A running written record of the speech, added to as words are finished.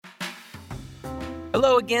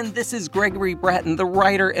Hello again, this is Gregory Bratton, the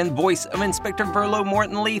writer and voice of Inspector Verlo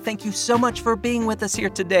Morton Lee. Thank you so much for being with us here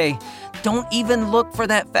today. Don't even look for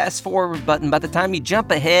that fast forward button. By the time you jump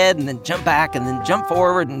ahead and then jump back and then jump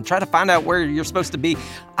forward and try to find out where you're supposed to be,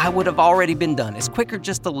 I would have already been done. It's quicker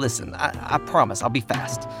just to listen. I promise, I'll be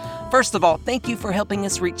fast. First of all, thank you for helping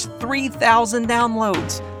us reach 3,000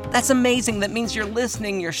 downloads. That's amazing. That means you're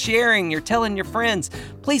listening, you're sharing, you're telling your friends.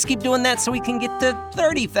 Please keep doing that so we can get to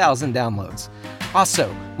 30,000 downloads.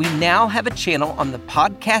 Also, we now have a channel on the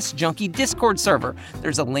Podcast Junkie Discord server.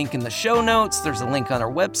 There's a link in the show notes. There's a link on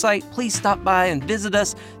our website. Please stop by and visit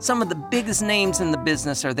us. Some of the biggest names in the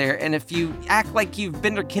business are there. And if you act like you've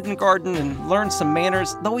been to kindergarten and learned some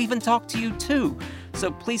manners, they'll even talk to you too.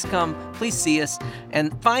 So please come, please see us.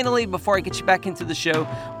 And finally, before I get you back into the show,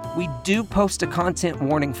 we do post a content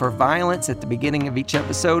warning for violence at the beginning of each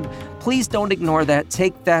episode. Please don't ignore that.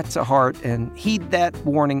 Take that to heart and heed that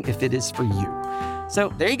warning if it is for you.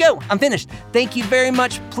 So there you go. I'm finished. Thank you very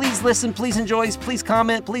much. Please listen, please enjoy, please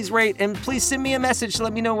comment, please rate, and please send me a message to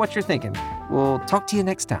let me know what you're thinking. We'll talk to you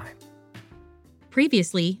next time.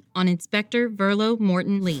 Previously on Inspector Verlo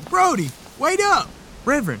Morton Lee. Brody, wait up!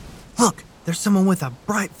 Reverend, look, there's someone with a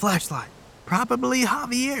bright flashlight. Probably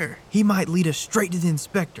Javier. He might lead us straight to the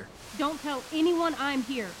inspector. Don't tell anyone I'm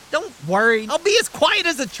here. Don't worry, I'll be as quiet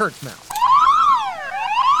as a church mouse.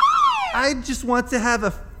 I just want to have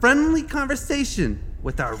a friendly conversation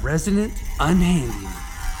with our resident unhandy.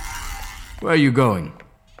 Where are you going?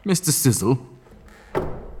 Mr. Sizzle?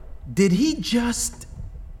 Did he just...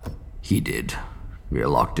 He did. We are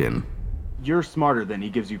locked in. You're smarter than he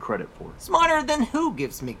gives you credit for. Smarter than who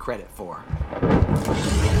gives me credit for?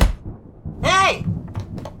 Hey!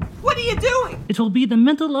 What are you doing? It will be the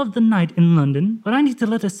middle of the night in London, but I need to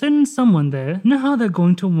let a certain someone there know how they're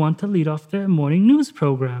going to want to lead off their morning news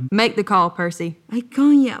program. Make the call, Percy.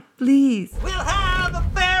 Iconia, please. We'll have the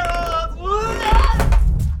pharaohs!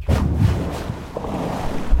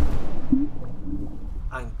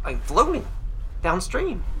 I'm floating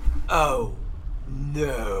downstream. Oh,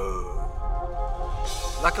 no.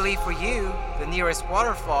 Luckily for you, the nearest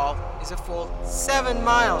waterfall is a full 7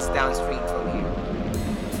 miles downstream from here.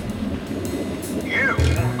 You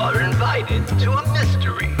are invited to a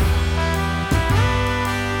mystery.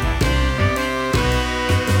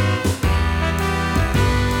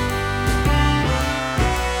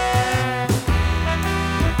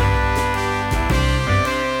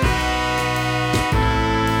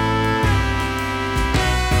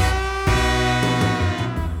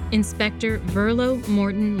 Inspector Verlo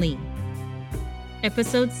Morton Lee.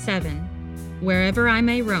 Episode 7, Wherever I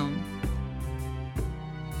May Roam.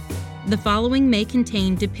 The following may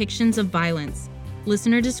contain depictions of violence.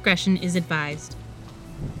 Listener discretion is advised.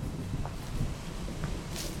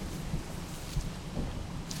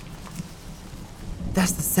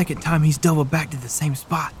 That's the second time he's doubled back to the same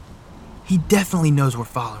spot. He definitely knows we're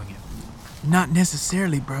following him. Not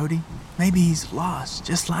necessarily, Brody. Maybe he's lost,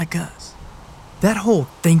 just like us. That whole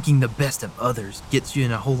thinking the best of others gets you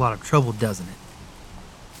in a whole lot of trouble, doesn't it?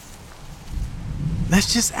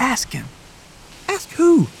 Let's just ask him. Ask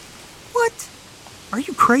who? What? Are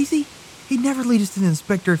you crazy? He'd never lead us to the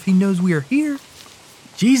inspector if he knows we are here.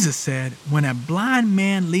 Jesus said, when a blind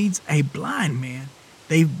man leads a blind man,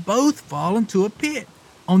 they both fall into a pit.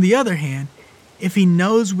 On the other hand, if he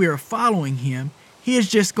knows we are following him, he is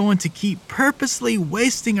just going to keep purposely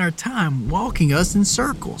wasting our time walking us in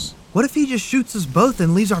circles. What if he just shoots us both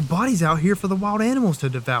and leaves our bodies out here for the wild animals to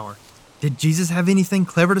devour? Did Jesus have anything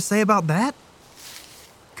clever to say about that?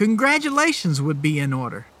 Congratulations would be in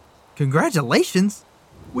order. Congratulations?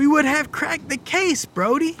 We would have cracked the case,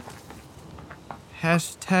 Brody.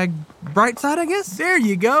 Hashtag bright side, I guess? There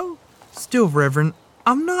you go. Still, Reverend,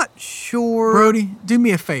 I'm not sure... Brody, do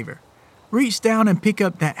me a favor. Reach down and pick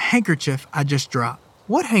up that handkerchief I just dropped.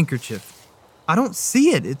 What handkerchief? I don't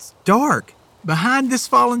see it. It's dark. Behind this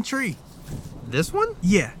fallen tree. This one?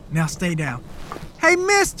 Yeah, now stay down. Hey,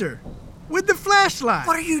 mister! With the flashlight!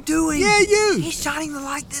 What are you doing? Yeah, you! He's shining the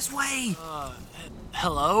light this way!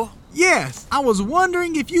 Hello? Yes, I was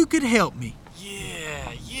wondering if you could help me.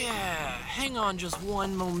 Yeah. Hang on just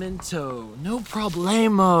one momento. No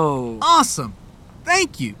problemo. Awesome.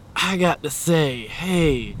 Thank you. I got to say,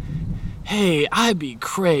 hey, I be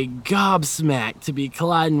Craig gobsmacked to be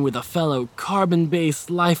colliding with a fellow carbon-based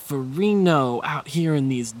liferino out here in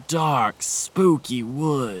these dark, spooky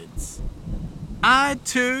woods. I,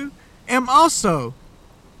 too, am also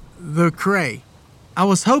the Cray. I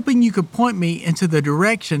was hoping you could point me into the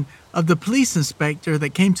direction of the police inspector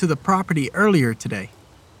that came to the property earlier today.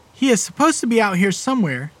 He is supposed to be out here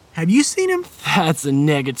somewhere. Have you seen him? That's a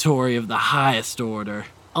negatory of the highest order.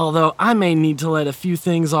 Although I may need to let a few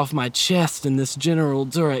things off my chest in this General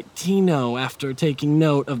Directino after taking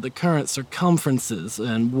note of the current circumferences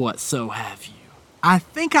and what so have you. I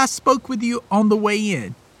think I spoke with you on the way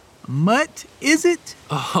in. Mutt, is it?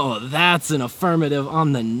 Oh, that's an affirmative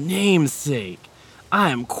on the namesake.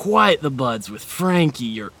 I am quite the buds with Frankie,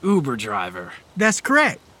 your Uber driver. That's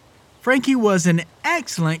correct. Frankie was an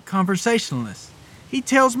excellent conversationalist. He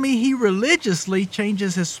tells me he religiously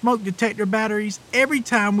changes his smoke detector batteries every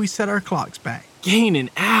time we set our clocks back. Gain an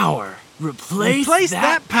hour. Replace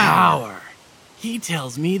that power. He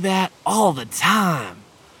tells me that all the time.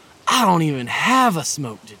 I don't even have a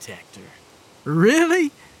smoke detector.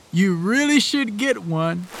 Really? You really should get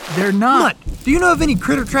one. They're not. Mutt, do you know of any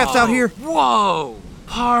critter traps out here? Whoa!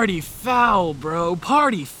 Party foul, bro.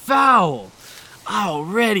 Party foul. I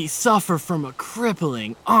already suffer from a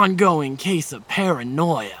crippling, ongoing case of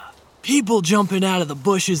paranoia. People jumping out of the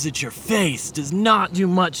bushes at your face does not do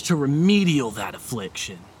much to remedial that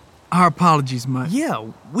affliction. Our apologies, Mutt. Yeah,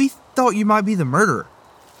 we thought you might be the murderer.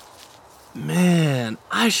 Man,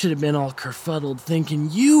 I should have been all kerfuddled thinking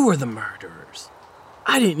you were the murderers.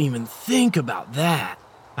 I didn't even think about that.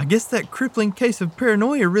 I guess that crippling case of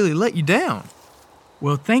paranoia really let you down.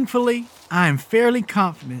 Well, thankfully, I am fairly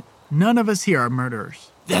confident none of us here are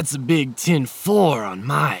murderers. That's a big 10-4 on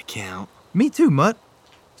my account. Me too, Mutt.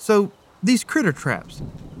 So, these critter traps,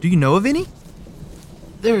 do you know of any?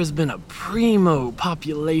 There has been a primo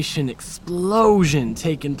population explosion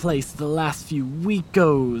taking place the last few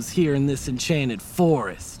weekos here in this enchanted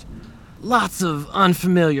forest. Lots of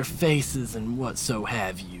unfamiliar faces and what so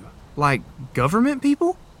have you. Like government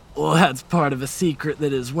people? Well, that's part of a secret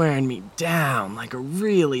that is wearing me down like a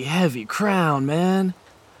really heavy crown, man.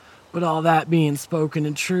 But all that being spoken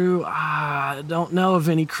and true, I don't know of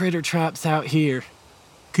any critter traps out here.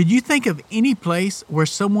 Could you think of any place where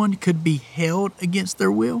someone could be held against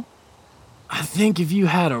their will? I think if you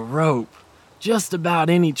had a rope, just about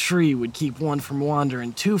any tree would keep one from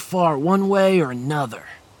wandering too far one way or another.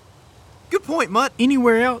 Good point, Mutt.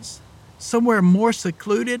 Anywhere else? Somewhere more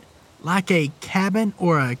secluded, like a cabin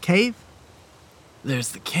or a cave?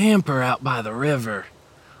 There's the camper out by the river,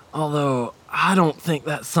 although I don't think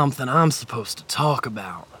that's something I'm supposed to talk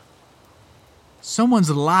about. Someone's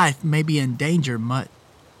life may be in danger, Mutt.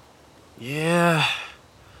 Yeah,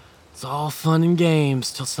 it's all fun and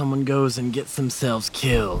games till someone goes and gets themselves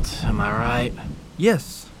killed, am I right?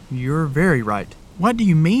 Yes, you're very right. What do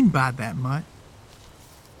you mean by that, Mutt?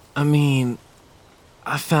 I mean,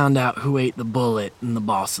 I found out who ate the bullet in the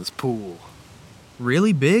boss's pool.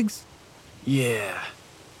 Really, Biggs? Yeah,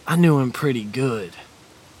 I knew him pretty good.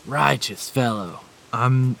 Righteous fellow.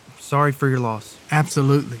 I'm sorry for your loss.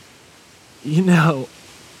 Absolutely. You know,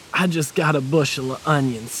 I just got a bushel of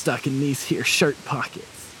onions stuck in these here shirt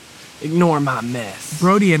pockets. Ignore my mess.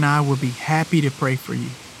 Brody and I will be happy to pray for you.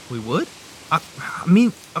 We would? I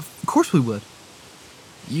mean, of course we would.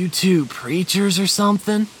 You two preachers or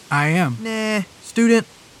something? I am. Nah, student,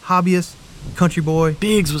 hobbyist, country boy.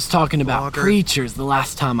 Biggs was talking about preachers the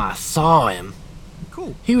last time I saw him.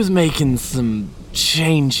 Cool. He was making some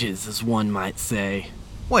changes, as one might say.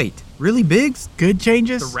 Wait, really, Biggs? Good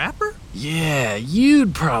changes? The rapper? Yeah,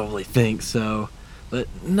 you'd probably think so. But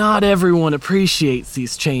not everyone appreciates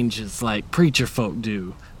these changes like preacher folk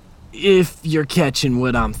do. If you're catching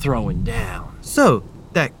what I'm throwing down. So,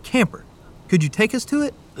 that camper, could you take us to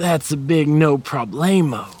it? That's a big no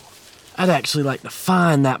problemo. I'd actually like to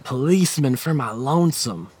find that policeman for my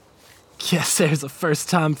lonesome. Guess there's a first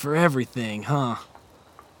time for everything, huh?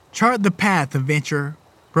 Chart the path, adventurer.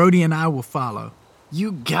 Brody and I will follow.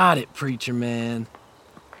 You got it, preacher man.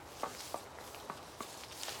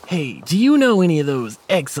 Hey, do you know any of those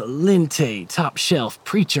excelente top-shelf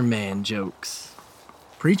preacher man jokes?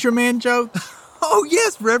 Preacher man jokes? Oh,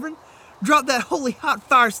 yes, Reverend. Drop that holy hot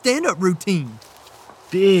fire stand-up routine.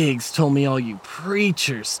 Biggs told me all you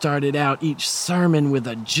preachers started out each sermon with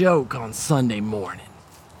a joke on Sunday morning.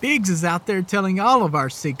 Biggs is out there telling all of our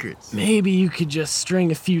secrets. Maybe you could just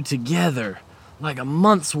string a few together, like a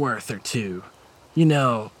month's worth or two. You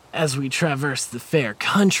know, as we traverse the fair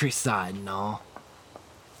countryside and all.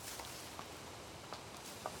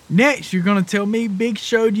 Next, you're going to tell me Biggs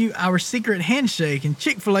showed you our secret handshake and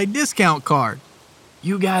Chick-fil-A discount card.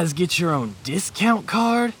 You guys get your own discount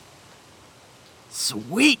card?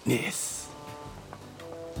 Sweetness!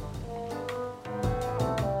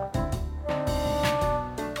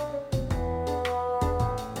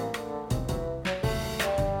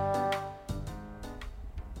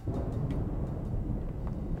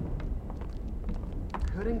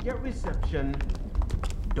 Couldn't get reception.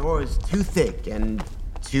 Door's too thick and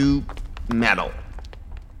too metal.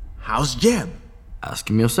 How's Jeb? Ask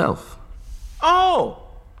him yourself. Oh,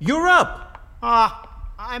 you're up.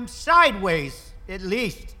 I'm sideways, at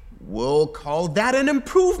least. We'll call that an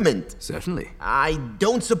improvement. Certainly. I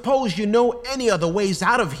don't suppose you know any other ways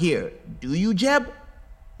out of here, do you, Jeb?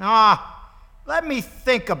 Let me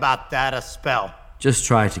think about that a spell. Just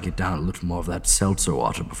try to get down a little more of that seltzer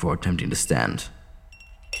water before attempting to stand.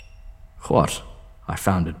 What? I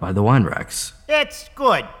found it by the wine racks. It's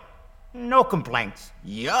good. No complaints.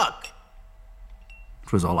 Yuck.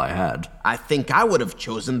 It was all I had. I think I would have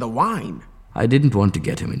chosen the wine. I didn't want to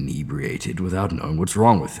get him inebriated without knowing what's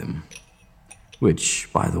wrong with him.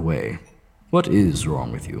 Which, by the way, what is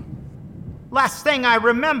wrong with you? Last thing I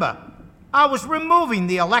remember, I was removing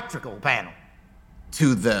the electrical panel.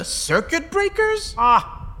 To the circuit breakers?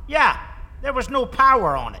 Yeah. There was no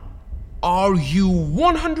power on it. Are you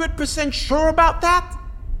 100% sure about that?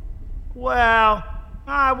 Well,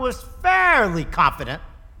 I was fairly confident.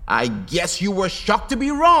 I guess you were shocked to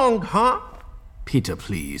be wrong, huh? Peter,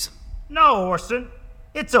 please. No, Orson.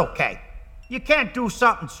 It's okay. You can't do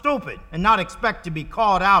something stupid and not expect to be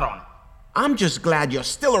called out on it. I'm just glad you're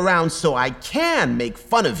still around so I can make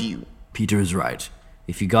fun of you. Peter is right.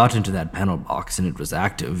 If you got into that panel box and it was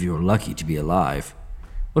active, you're lucky to be alive.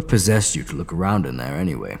 What possessed you to look around in there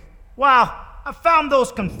anyway? Well, I found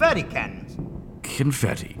those confetti cannons.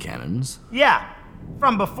 Confetti cannons? Yeah,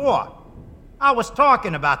 from before. I was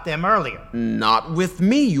talking about them earlier. Not with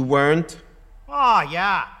me, you weren't. Oh,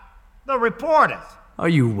 yeah. The reporters. Are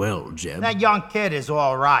you well, Jeb? That young kid is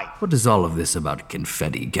all right. What is all of this about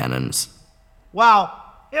confetti cannons? Well,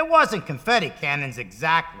 it wasn't confetti cannons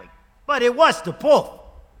exactly, but it was the poof.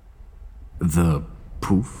 The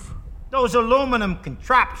poof? Those aluminum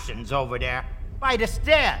contraptions over there, by the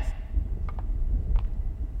stairs.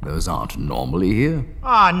 Those aren't normally here?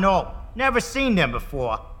 No. Never seen them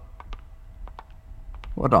before.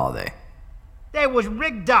 What are they? They was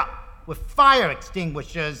rigged up with fire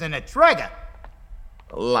extinguishers and a trigger.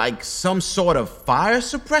 Like some sort of fire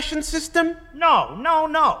suppression system?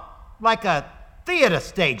 No. Like a theater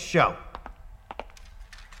stage show.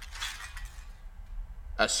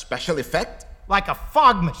 A special effect? Like a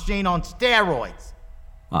fog machine on steroids.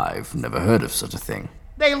 I've never heard of such a thing.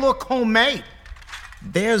 They look homemade.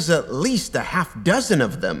 There's at least a half dozen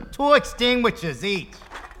of them. 2 extinguishers each.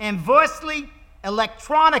 Inversely,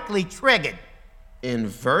 electronically triggered.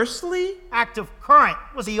 Inversely? Active current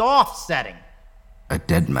was the off setting. A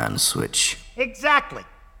dead man's switch. Exactly.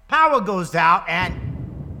 Power goes out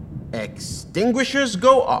and... extinguishers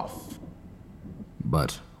go off.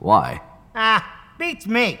 But why? Beats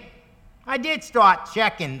me. I did start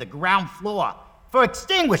checking the ground floor for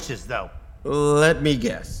extinguishers, though. Let me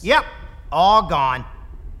guess. Yep, all gone.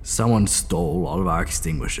 Someone stole all of our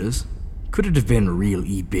extinguishers? Could it have been real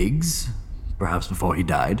E. Biggs? Perhaps before he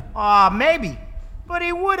died? Maybe. But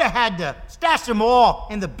he would have had to stash them all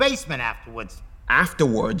in the basement afterwards.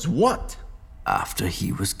 Afterwards what? After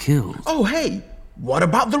he was killed. Oh, hey, what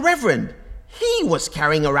about the Reverend? He was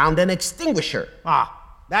carrying around an extinguisher.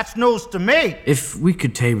 That's news to me. If we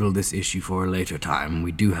could table this issue for a later time,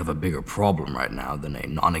 we do have a bigger problem right now than a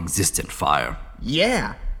non-existent fire.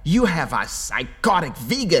 Yeah, you have a psychotic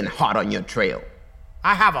vegan hot on your trail.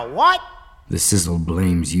 I have a what? The Sizzle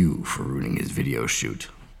blames you for ruining his video shoot.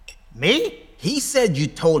 Me? He said you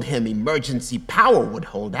told him emergency power would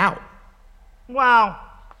hold out. Well,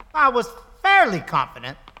 I was fairly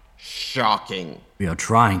confident. Shocking. We are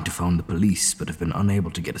trying to phone the police, but have been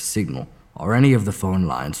unable to get a signal. Are any of the phone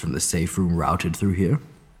lines from the safe room routed through here?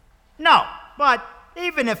 No, but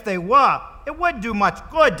even if they were, it wouldn't do much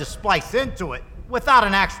good to splice into it without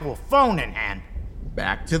an actual phone in hand.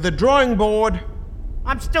 Back to the drawing board.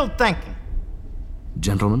 I'm still thinking.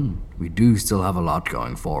 Gentlemen, we do still have a lot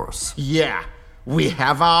going for us. Yeah, we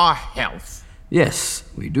have our health. Yes,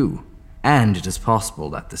 we do. And it is possible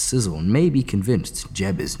that the Sizzle may be convinced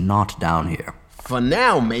Jeb is not down here. For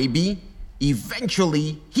now, maybe.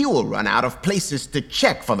 Eventually, he will run out of places to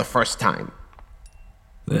check for the first time.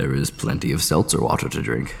 There is plenty of seltzer water to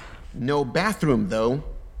drink. No bathroom, though.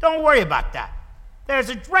 Don't worry about that. There's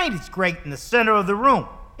a drainage grate in the center of the room,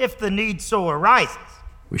 if the need so arises.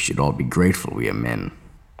 We should all be grateful we are men.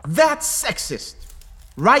 That's sexist.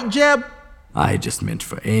 Right, Jeb? I just meant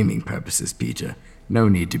for aiming purposes, Peter. No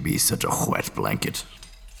need to be such a wet blanket.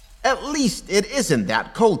 At least it isn't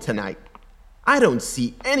that cold tonight. I don't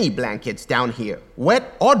see any blankets down here,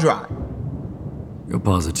 wet or dry. Your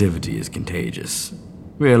positivity is contagious.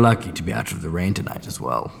 We are lucky to be out of the rain tonight as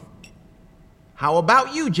well. How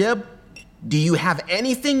about you, Jeb? Do you have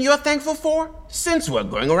anything you're thankful for? Since we're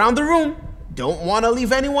going around the room, don't want to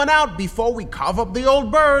leave anyone out before we carve up the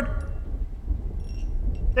old bird.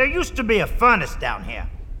 There used to be a furnace down here.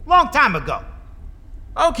 Long time ago.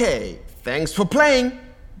 Okay, thanks for playing.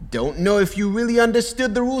 Don't know if you really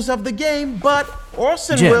understood the rules of the game, but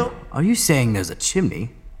Orson Jim, will. are you saying there's a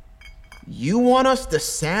chimney? You want us to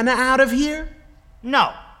Santa out of here?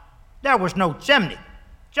 No, there was no chimney.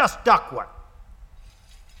 Just ductwork.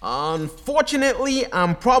 Unfortunately,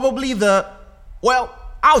 I'm probably well,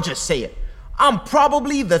 I'll just say it. I'm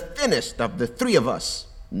probably the thinnest of the three of us.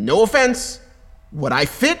 No offense. Would I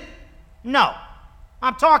fit? No,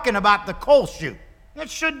 I'm talking about the coal chute. It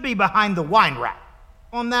should be behind the wine rack.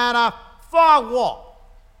 On that, far wall.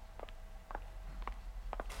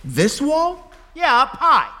 This wall? Yeah, up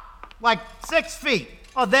high. Like 6 feet,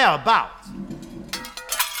 or thereabouts.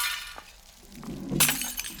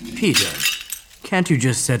 Peter, can't you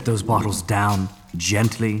just set those bottles down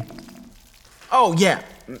gently? Oh, yeah.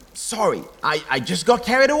 Sorry, I just got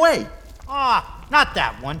carried away. Ah, not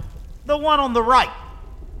that one. The one on the right.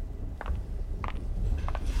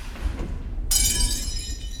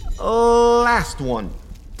 Last one.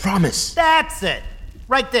 Promise. That's it.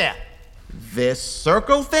 Right there. This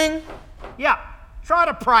circle thing? Yeah. Try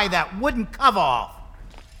to pry that wooden cover off.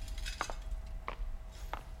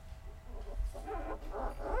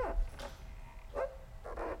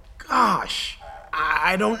 Gosh,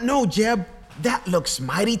 I don't know, Jeb. That looks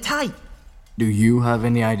mighty tight. Do you have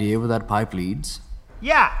any idea where that pipe leads?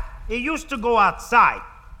 Yeah, it used to go outside,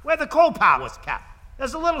 where the coal pile was kept.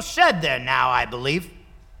 There's a little shed there now, I believe.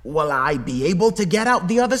 Will I be able to get out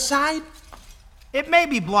the other side? It may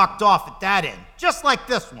be blocked off at that end, just like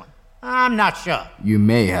this one. I'm not sure. You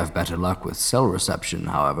may have better luck with cell reception,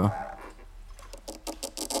 however.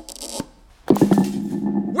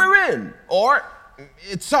 We're in, or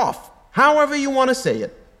it's off, however you want to say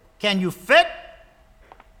it. Can you fit?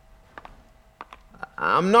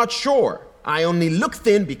 I'm not sure. I only look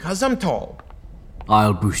thin because I'm tall.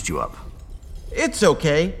 I'll boost you up. It's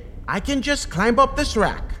okay. I can just climb up this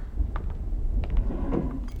rack.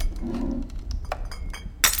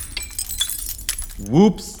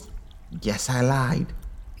 Whoops. Guess I lied.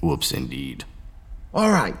 Whoops, indeed.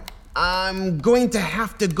 All right. I'm going to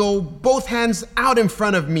have to go both hands out in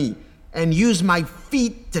front of me and use my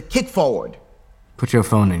feet to kick forward. Put your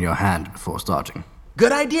phone in your hand before starting.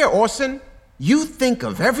 Good idea, Orson. You think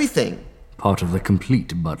of everything. Part of the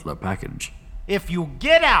complete butler package. If you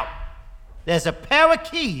get out, there's a pair of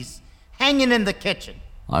keys hanging in the kitchen.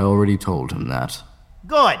 I already told him that.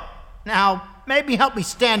 Good. Now, maybe help me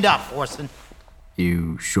stand up, Orson.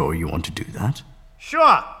 You sure you want to do that?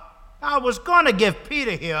 Sure. I was gonna give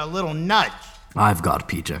Peter here a little nudge. I've got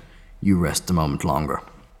Peter. You rest a moment longer.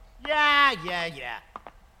 Yeah.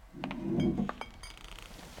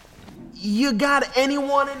 You got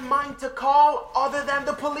anyone in mind to call other than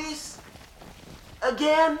the police?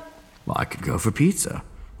 Again? Well, I could go for pizza.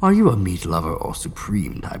 Are you a meat lover or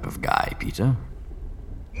supreme type of guy, Peter?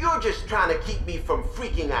 You're just trying to keep me from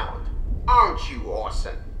freaking out, aren't you,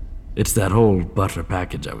 Orson? It's that whole butter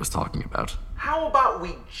package I was talking about. How about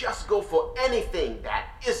we just go for anything that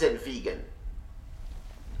isn't vegan?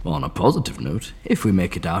 On a positive note, if we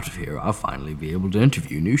make it out of here, I'll finally be able to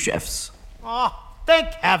interview new chefs. Oh, thank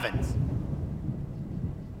heavens.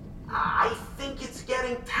 I think it's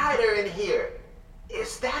getting tighter in here.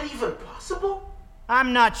 Is that even possible?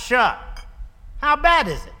 I'm not sure. How bad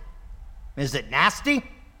is it? Is it nasty?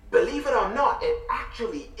 Believe it or not, it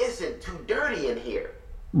actually isn't too dirty in here.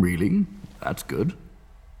 Really? That's good.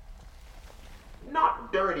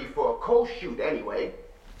 Not dirty for a coal chute, anyway.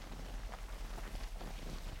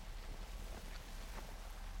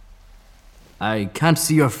 I can't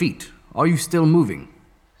see your feet. Are you still moving?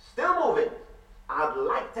 Still moving. I'd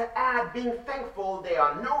like to add being thankful there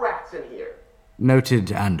are no rats in here.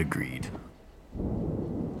 Noted and agreed.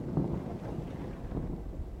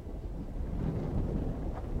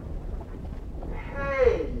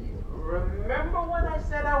 Hey, remember when I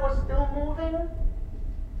said I was still moving?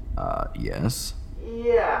 Yes.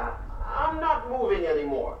 Yeah, I'm not moving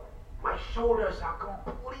anymore. My shoulders are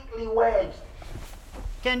completely wedged.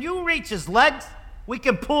 Can you reach his legs? We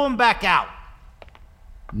can pull him back out.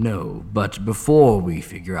 No, but before we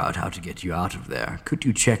figure out how to get you out of there, could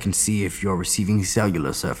you check and see if you're receiving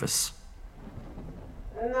cellular service?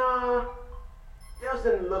 Nah,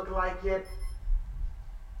 doesn't look like it.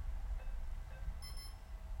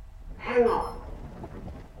 Hang on.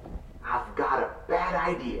 I've got a bad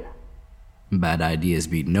idea. Bad ideas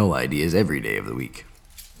beat no ideas every day of the week.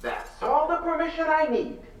 That's all the permission I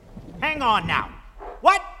need. Hang on now.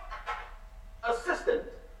 What? Assistant,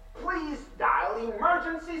 please dial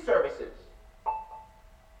emergency services.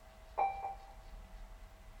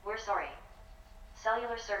 We're sorry.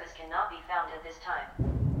 Cellular service cannot be found at this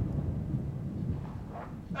time.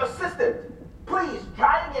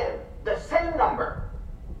 number.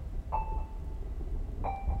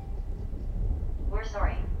 We're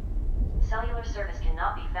sorry. Cellular service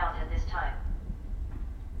cannot be found at this time.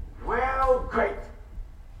 Well, great.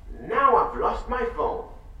 Now I've lost my phone.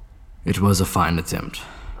 It was a fine attempt.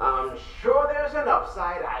 I'm sure there's an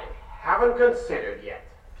upside I haven't considered yet.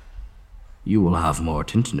 You will have more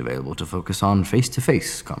attention available to focus on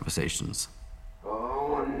face-to-face conversations.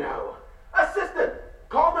 Oh no. Assistant,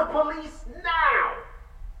 call the police now!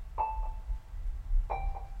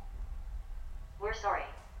 We're sorry.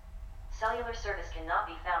 Cellular service cannot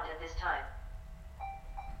be found at this time.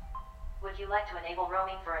 Would you like to enable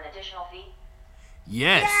roaming for an additional fee?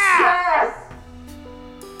 Yes! Yes!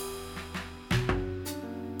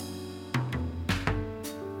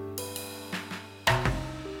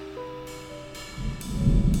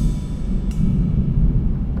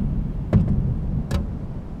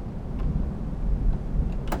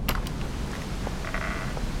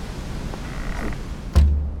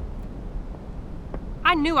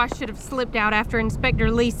 I knew I should have slipped out after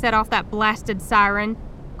Inspector Lee set off that blasted siren.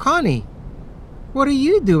 Connie, what are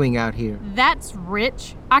you doing out here? That's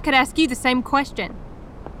rich. I could ask you the same question.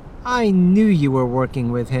 I knew you were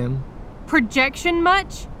working with him. Projection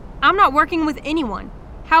much? I'm not working with anyone.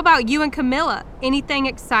 How about you and Camilla? Anything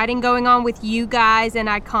exciting going on with you guys and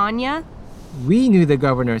Iconia? We knew the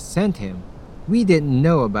governor sent him. We didn't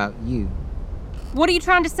know about you. What are you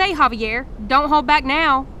trying to say, Javier? Don't hold back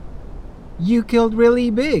now. You killed Riley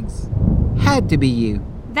Biggs. Had to be you.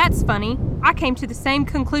 That's funny. I came to the same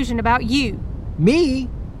conclusion about you. Me?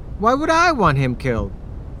 Why would I want him killed?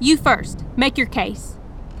 You first. Make your case.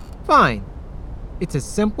 Fine. It's a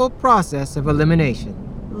simple process of elimination.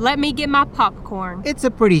 Let me get my popcorn. It's a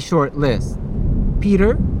pretty short list.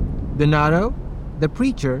 Peter, Donato, the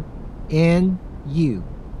preacher, and you.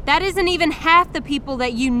 That isn't even half the people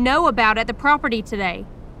that you know about at the property today.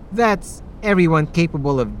 That's everyone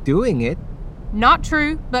capable of doing it. Not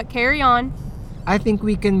true, but carry on. I think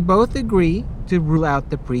we can both agree to rule out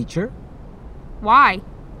the preacher. Why?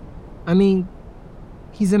 I mean,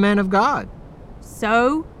 he's a man of God.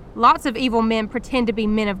 So? Lots of evil men pretend to be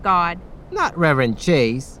men of God. Not Reverend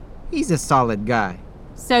Chase. He's a solid guy.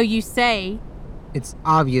 So you say? It's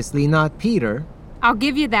obviously not Peter. I'll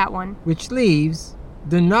give you that one. Which leaves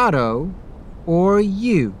Donato or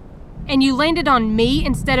you. And you landed on me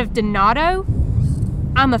instead of Donato?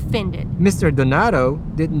 I'm offended. Mr. Donato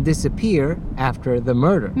didn't disappear after the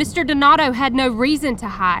murder. Mr. Donato had no reason to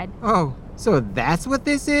hide. Oh, so that's what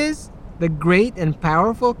this is? The great and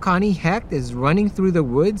powerful Connie Hecht is running through the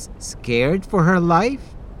woods, scared for her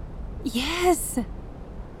life? Yes.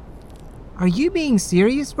 Are you being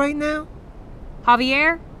serious right now?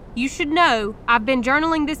 Javier, you should know I've been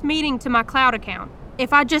journaling this meeting to my cloud account.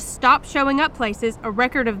 If I just stop showing up places, a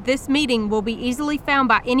record of this meeting will be easily found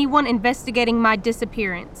by anyone investigating my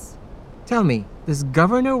disappearance. Tell me, does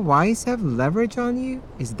Governor Weiss have leverage on you?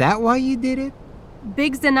 Is that why you did it?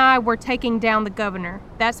 Biggs and I were taking down the governor.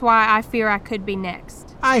 That's why I fear I could be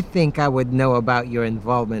next. I think I would know about your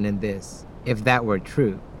involvement in this, if that were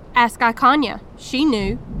true. Ask Iconia. She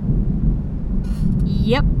knew.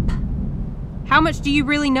 Yep. How much do you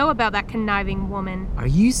really know about that conniving woman? Are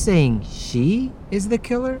you saying she is the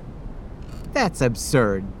killer? That's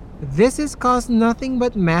absurd. This has caused nothing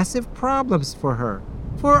but massive problems for her.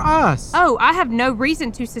 For us. Oh, I have no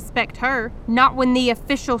reason to suspect her. Not when the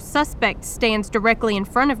official suspect stands directly in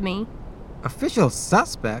front of me. Official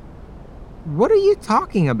suspect? What are you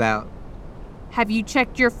talking about? Have you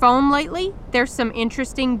checked your phone lately? There's some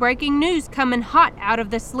interesting breaking news coming hot out of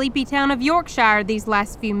the sleepy town of Yorkshire these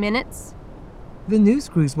last few minutes. The news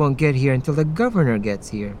crews won't get here until the governor gets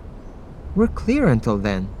here. We're clear until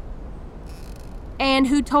then. And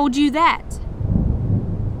who told you that?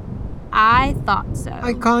 I thought so.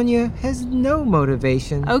 Iconia has no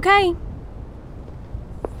motivation. Okay.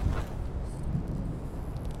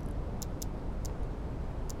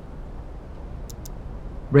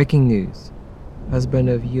 Breaking news. Husband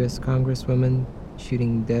of U.S. Congresswoman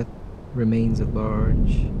shooting death remains at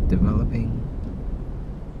large, developing.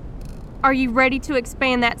 Are you ready to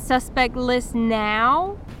expand that suspect list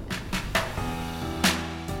now?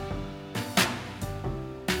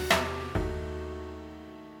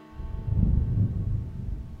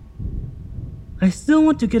 I still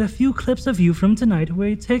want to get a few clips of you from tonight where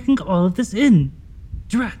you're taking all of this in.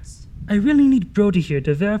 Drats, I really need Brody here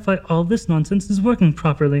to verify all this nonsense is working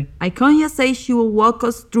properly. Iconia says she will walk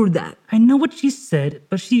us through that. I know what she said,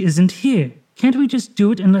 but she isn't here. Can't we just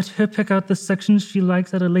do it and let her pick out the sections she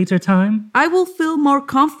likes at a later time? I will feel more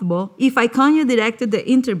comfortable if Iconia directed the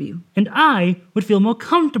interview. And I would feel more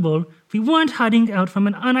comfortable If we weren't hiding out from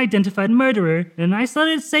an unidentified murderer in an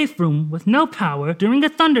isolated safe room with no power during a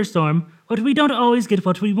thunderstorm, but we don't always get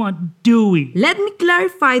what we want, do we? Let me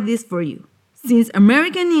clarify this for you. Since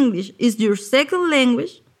American English is your second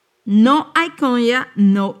language, no Iconia,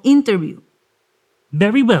 no interview.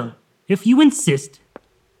 Very well, if you insist.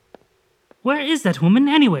 Where is that woman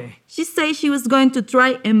anyway? She said she was going to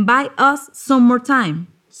try and buy us some more time.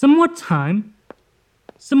 Some more time?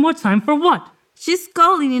 Some more time for what? She's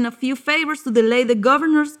calling in a few favors to delay the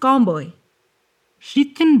governor's convoy. She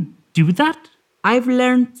can do that? I've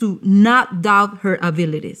learned to not doubt her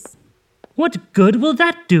abilities. What good will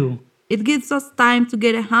that do? It gives us time to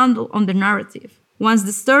get a handle on the narrative. Once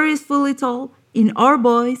the story is fully told, in our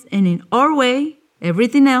voice and in our way,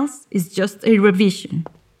 everything else is just a revision.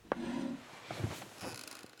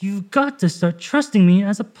 You've got to start trusting me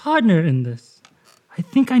as a partner in this. I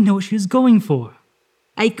think I know what she's going for.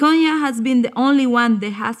 Iconia has been the only one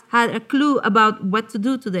that has had a clue about what to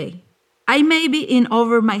do today. I may be in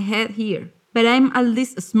over my head here, but I'm at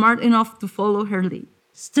least smart enough to follow her lead.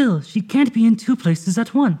 Still, she can't be in two places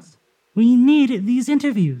at once. We need these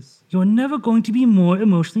interviews. You're never going to be more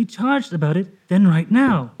emotionally charged about it than right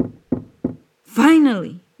now.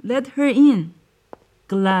 Finally, let her in.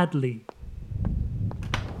 Gladly.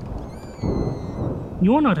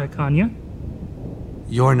 You're not Iconia.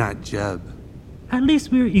 You're not Jeb. At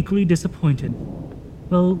least we're equally disappointed.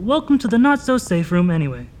 Well, welcome to the not-so-safe room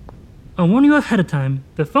anyway. I'll warn you ahead of time,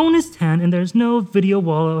 the phone is tan and there's no video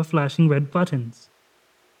wall or flashing red buttons.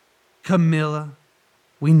 Camilla,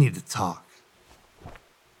 we need to talk.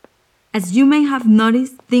 As you may have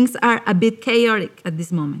noticed, things are a bit chaotic at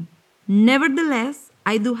this moment. Nevertheless,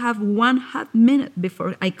 I do have 1/2 minute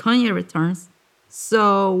before Iconia returns.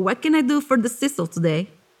 So, what can I do for the sizzle today?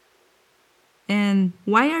 And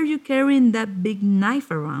why are you carrying that big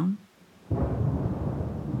knife around?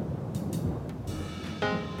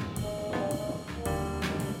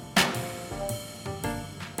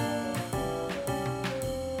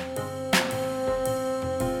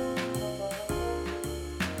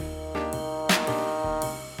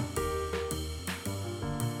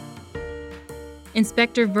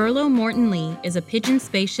 Inspector Verlo Morton Lee is a Pigeon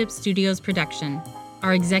Spaceship Studios production.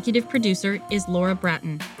 Our executive producer is Laura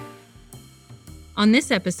Bratton. On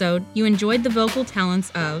this episode, you enjoyed the vocal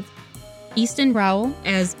talents of Easton Rowell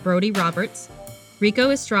as Brody Roberts, Rico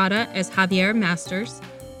Estrada as Javier Masters,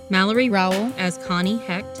 Mallory Rowell as Connie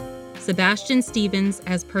Hecht, Sebastian Stevens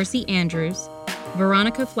as Percy Andrews,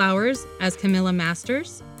 Veronica Flowers as Camilla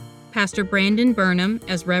Masters, Pastor Brandon Burnham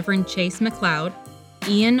as Reverend Chase McLeod,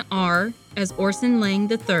 Ian R. as Orson Lang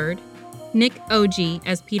III, Nick Oji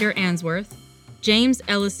as Peter Answorth, James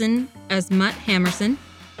Ellison as Mutt Hammerson,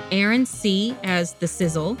 Aaron C. as The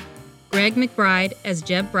Sizzle, Greg McBride as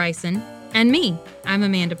Jeb Bryson, and me, I'm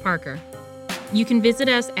Amanda Parker. You can visit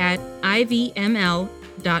us at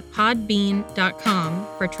ivml.podbean.com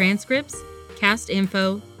for transcripts, cast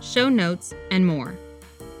info, show notes, and more.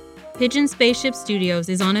 Pigeon Spaceship Studios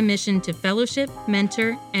is on a mission to fellowship,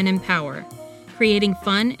 mentor, and empower. Creating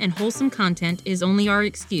fun and wholesome content is only our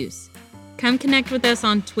excuse. Come connect with us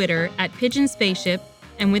on Twitter at Pigeon Spaceship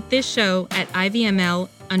and with this show at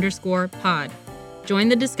IVML_pod. Join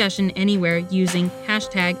the discussion anywhere using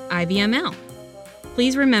 #IVML.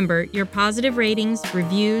 Please remember, your positive ratings,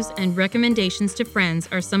 reviews, and recommendations to friends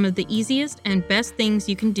are some of the easiest and best things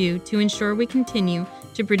you can do to ensure we continue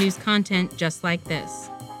to produce content just like this.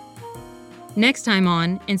 Next time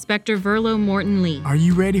on Inspector Verlo Morton Lee. Are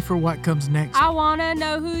you ready for what comes next? I wanna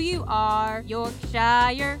know who you are,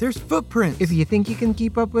 Yorkshire. There's footprints. If you think you can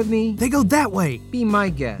keep up with me, They go that way. be my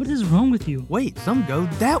guest. What is wrong with you? Wait, some go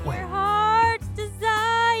that way. Heart's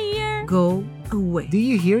desire. Go away. Do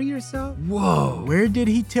you hear yourself? Whoa, where did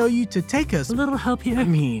he tell you to take us? A little help here? I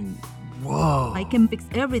mean, whoa. I can fix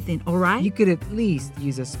everything, all right? You could at least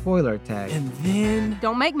use a spoiler tag. And then...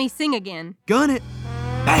 Don't make me sing again. Gun it.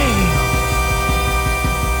 Bam!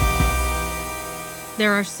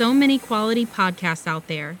 There are so many quality podcasts out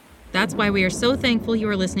there. That's why we are so thankful you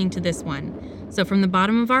are listening to this one. So from the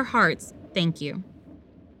bottom of our hearts, thank you.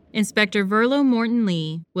 Inspector Verlo Morton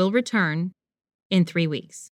Lee will return in 3 weeks.